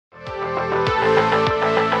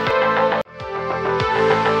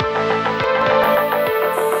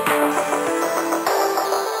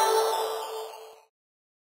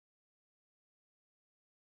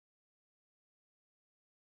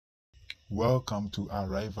Welcome to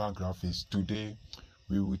Arrival Graphics. Today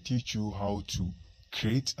we will teach you how to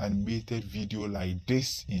create animated video like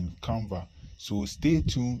this in Canva. So stay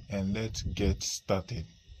tuned and let's get started.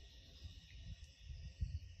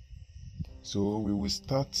 So we will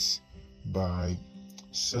start by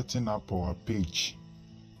setting up our page.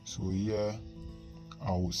 So here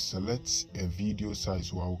I will select a video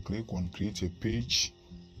size. So I will click on create a page.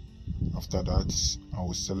 After that I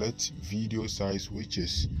will select video size, which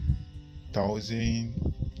is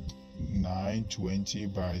 1920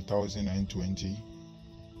 by 1920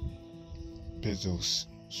 pixels.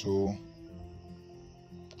 So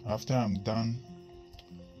after I'm done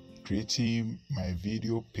creating my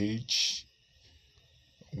video page,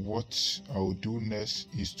 what I'll do next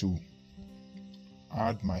is to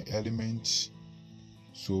add my elements.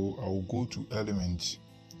 So I'll go to elements,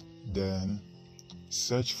 then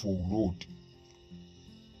search for road.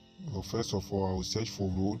 Well, first of all, I will search for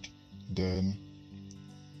road, then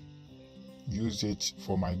use it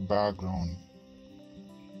for my background.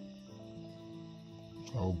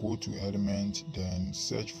 So I'll go to element, then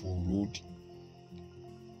search for road.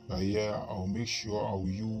 But here I'll make sure I'll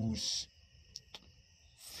use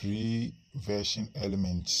free version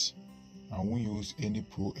elements. I won't use any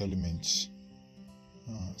pro elements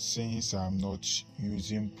since I'm not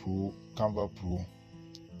using Canva Pro,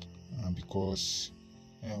 because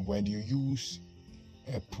when you use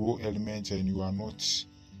a pro element and you are not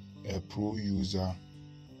a pro user,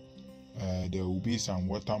 there will be some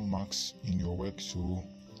watermarks in your work. So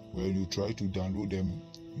when you try to download them,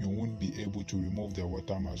 you won't be able to remove the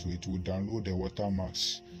watermarks, so it will download the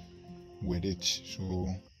watermarks with it.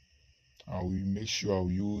 So I will make sure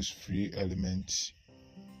I'll use free elements.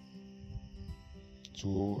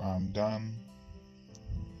 So I'm done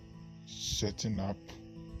setting up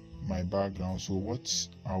my background. So what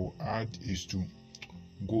I'll add is to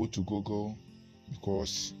go to Google,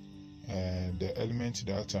 because the elements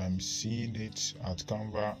that I'm seeing it at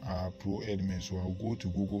Canva are pro elements. So I'll go to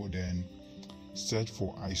Google, then search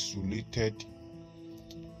for isolated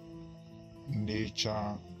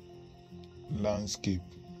nature landscape.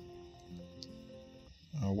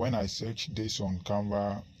 When I searched this on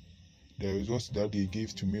Canva, the results that they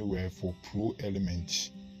gave to me were for pro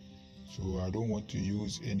elements. So I don't want to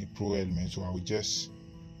use any pro elements, so I'll just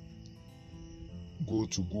go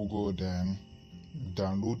to Google, then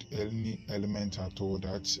download any element at all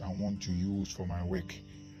that I want to use for my work.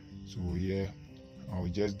 So here I'll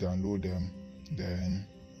just download them, then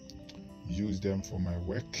use them for my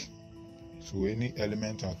work. So any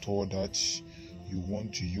element at all that you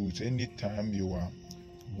want to use, anytime you are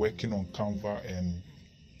working on Canva and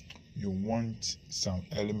you want some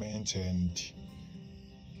elements and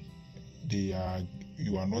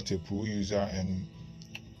you are not a pro user, and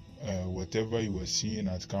whatever you are seeing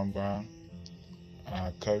at Canva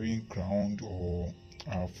are carrying crown or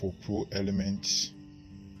are for pro elements,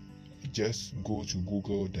 just go to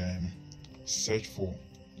Google, then search for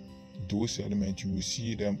those elements. You will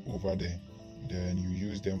see them over there, then you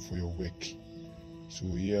use them for your work. So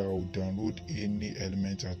here I'll download any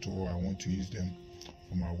element at all I want to use them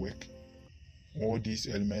for my work. All these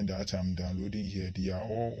elements that I'm downloading here, they are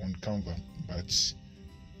all on Canva, but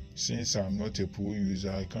since I'm not a pro user,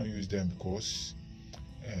 I can't use them because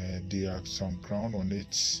there are some crown on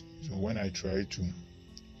it. So when I try to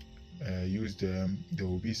use them, there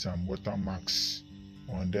will be some watermarks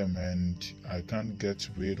on them, and I can't get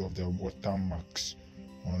rid of the watermarks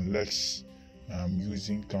unless I'm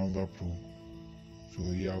using Canva Pro. So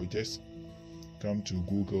yeah, I'll just come to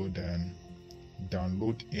Google, then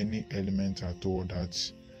download any element at all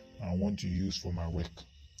that I want to use for my work.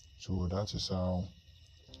 So that is how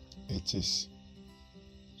it is.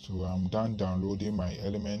 So I'm done downloading my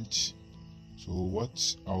element. So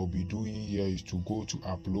what I'll be doing here is to go to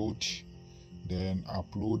upload, then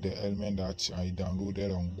upload the element that I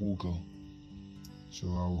downloaded on Google. So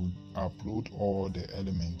I'll upload all the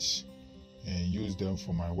elements and use them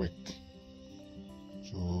for my work.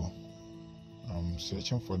 So I'm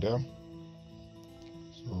searching for them.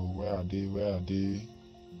 So where are they?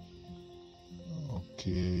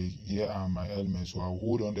 Okay, here are my elements. So I'll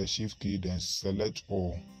hold on the shift key, then select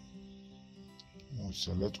all. I'll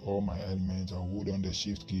select all my elements. I'll hold on the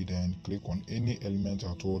shift key, then click on any element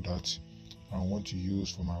at all that I want to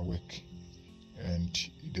use for my work, and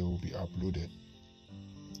they will be uploaded.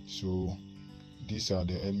 So these are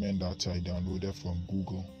the elements that I downloaded from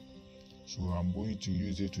Google. So I'm going to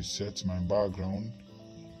use it to set my background.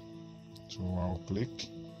 So I'll click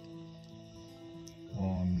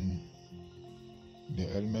on the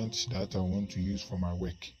elements that I want to use for my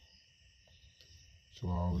work. So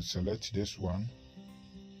I'll select this one,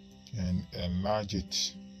 and enlarge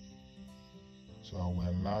it. So I will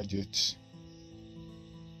enlarge it.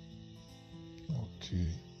 Okay.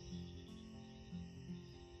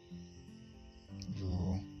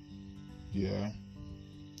 So here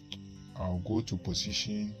I'll go to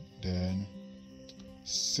position, then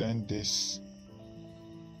send this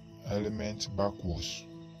element backwards.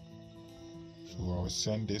 So I'll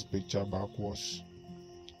send this picture backwards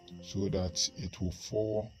so that it will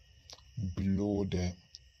fall below the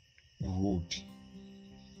road.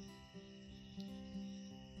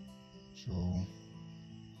 So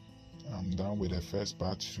I'm done with the first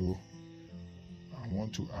part. So I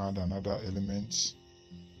want to add another element,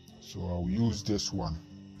 so I'll use this one.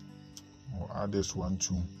 I'll add this one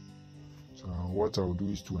too. So what I'll do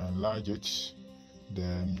is to enlarge it,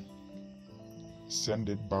 then send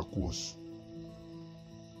it backwards.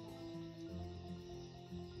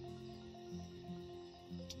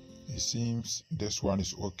 It seems this one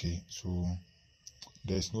is okay, so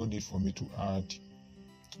there's no need for me to add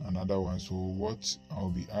another one. So what I'll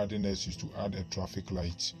be adding next is to add a traffic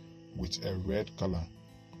light with a red color.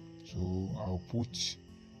 So I'll put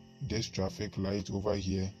this traffic light over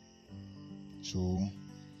here. So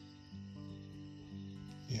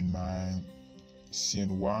in my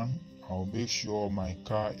scene 1, I'll make sure my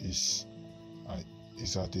car is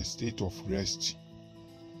at a state of rest.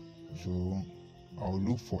 So I'll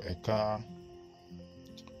look for a car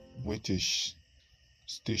which is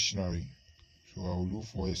stationary. So I'll look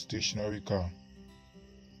for a stationary car,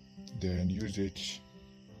 then use it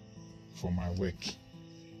for my work.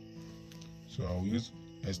 So I'll use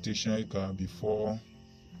a stationary car before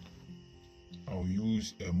I'll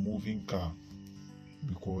use a moving car,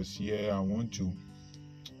 because here I want to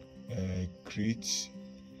create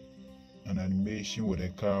an animation with a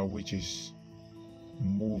car which is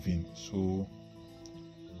moving. So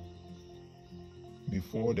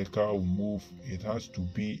before the car will move, it has to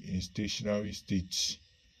be in stationary state.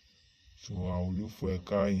 So I'll look for a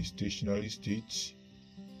car in stationary state.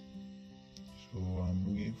 So I'm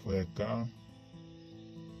looking for a car.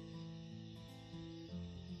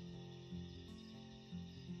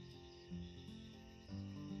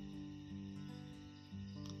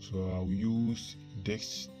 So I'll use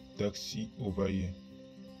this taxi over here.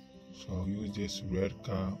 So I'll use this red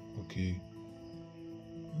car. Okay,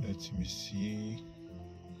 let me see.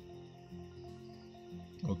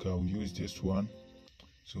 Okay, I'll use this one.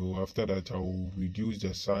 So after that, I will reduce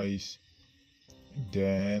the size.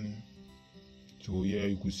 Then, so here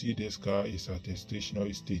you could see this car is at a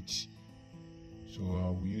stationary state. So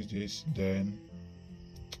I'll use this, then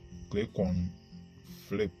click on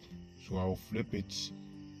flip. So I'll flip it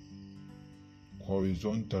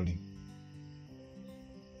horizontally.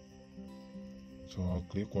 So I'll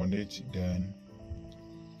click on it, then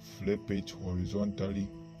flip it horizontally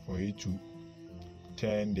for it to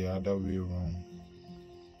turn the other way around.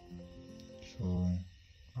 So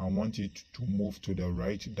I want it to move to the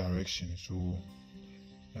right direction. So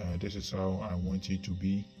this is how I want it to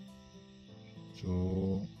be.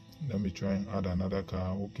 So let me try and add another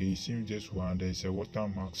car. Okay, it seems this one there's a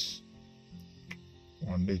watermark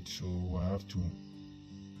on it, so I have to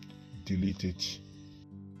delete it.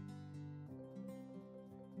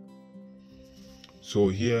 So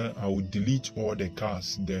here I will delete all the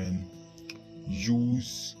cars, then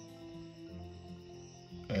use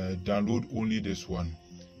download only this one,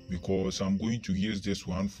 because I'm going to use this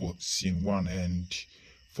one for scene 1, and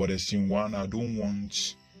for the scene 1 I don't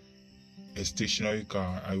want a stationary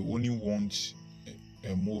car. I only want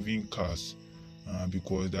a moving cars,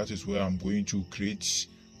 because that is where I'm going to create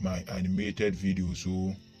my animated video.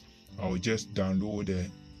 So I'll just download the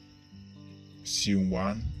scene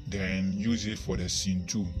 1, then use it for the scene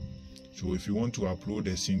 2. So if you want to upload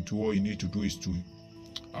the scene 2, all you need to do is to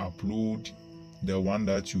upload the one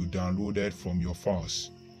that you downloaded from your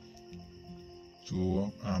files.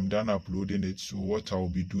 So I'm done uploading it. So what I'll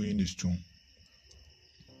be doing is to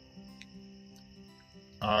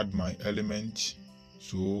add my element.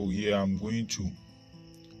 So here I'm going to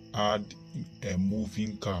add a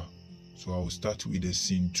moving car. So I'll start with the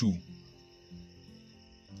scene 2.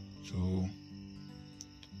 So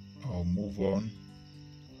I'll move on,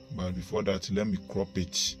 but before that let me crop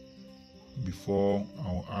it before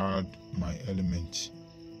I'll add my element.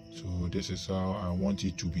 So this is how I want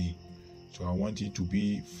it to be. So I want it to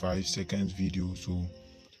be 5 seconds video. So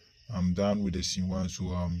I'm done with the scene 1. So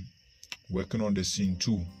I'm working on the scene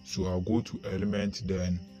 2. So I'll go to element,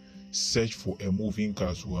 then search for a moving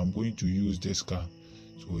car. So I'm going to use this car.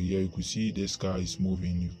 So here you could see this car is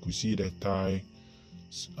moving. You could see the tire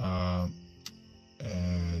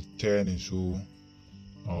turning. So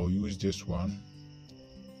I'll use this one.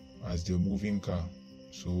 as the moving car.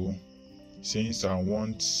 So since I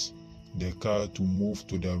want the car to move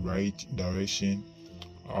to the right direction,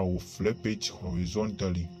 I will flip it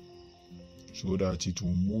horizontally so that it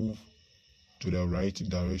will move to the right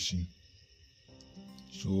direction.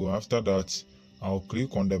 So after that, I'll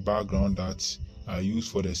click on the background that I use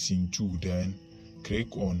for the scene 2, then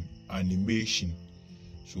click on animation.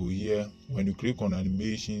 So here, when you click on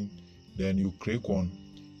animation, then you click on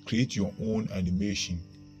create your own animation.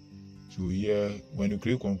 So here, when you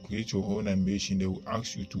click on create your own animation, they will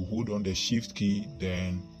ask you to hold on the shift key.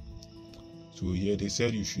 Then so here they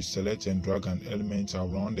said you should select and drag an element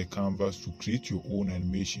around the canvas to create your own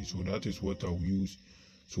animation. So that is what I'll use.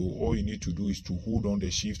 So all you need to do is to hold on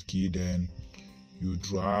the shift key, then you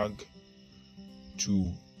drag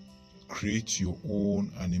to create your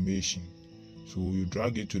own animation. So you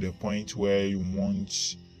drag it to the point where you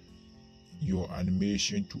want your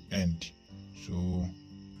animation to end. So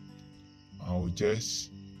I'll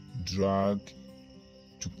just drag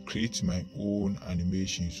to create my own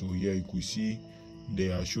animation. So here you could see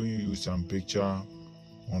they are showing you some picture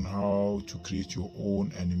on how to create your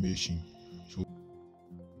own animation. So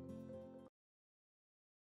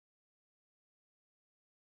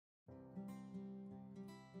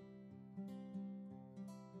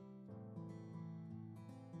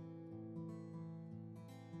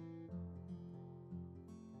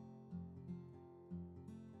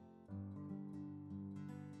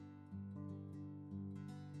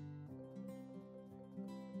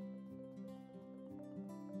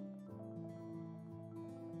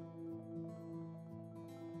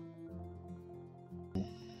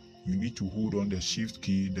you need to hold on the shift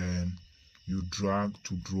key, then you drag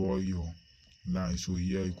to draw your line. So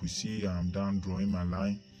here you could see I'm done drawing my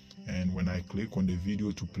line, and when I click on the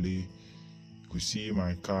video to play, you could see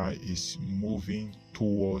my car is moving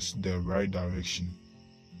towards the right direction.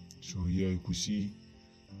 So here you could see,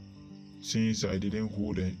 since I didn't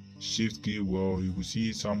hold the shift key well, you could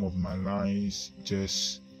see some of my lines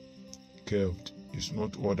just curved. It's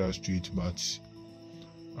not all that straight, but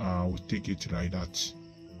I will take it like that.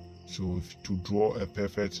 So to draw a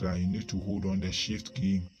perfect line, you need to hold on the shift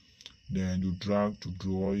key, then you drag to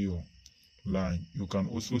draw your line. You can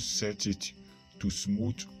also set it to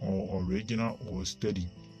smooth or original or steady.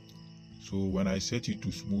 So when I set it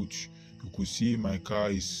to smooth, you could see my car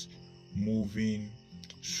is moving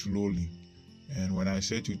slowly, and when I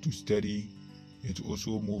set it to steady, it's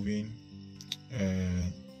also moving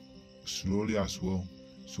slowly as well.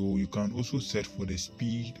 So you can also set for the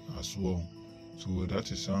speed as well. So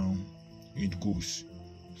that is how it goes.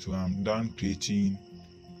 So I'm done creating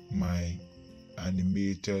my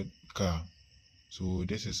animated car. So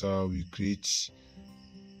this is how we create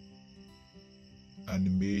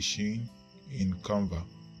animation in Canva.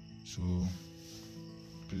 So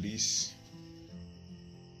please,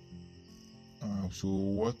 so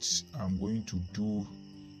what I'm going to do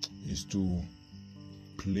is to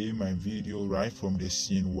play my video right from the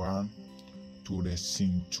scene 1 to the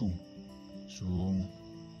scene 2. So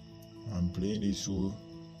I'm playing it. So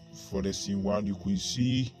for the scene 1, you could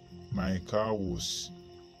see my car was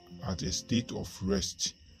at a state of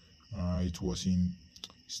rest. It was in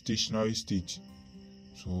stationary state.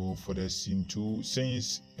 So for the scene 2,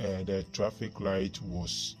 since the traffic light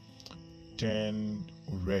was turned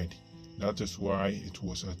red, that is why it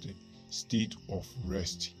was at a state of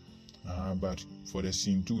rest. But for the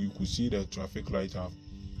scene 2, you could see the traffic light have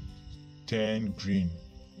turned green.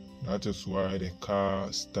 That is why the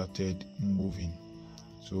car started moving.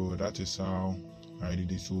 So that is how I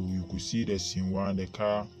did it. So you could see the scene 1, the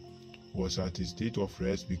car was at a state of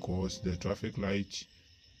rest because the traffic light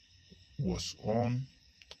was on,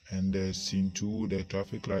 and the scene 2, the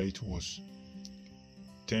traffic light was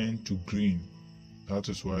turned to green. That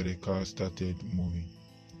is why the car started moving.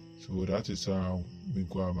 So that is how we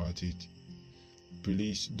go about it.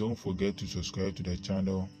 Please don't forget to subscribe to the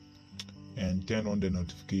channel and turn on the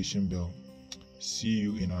notification bell. See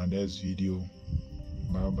you in our next video.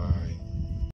 Bye bye.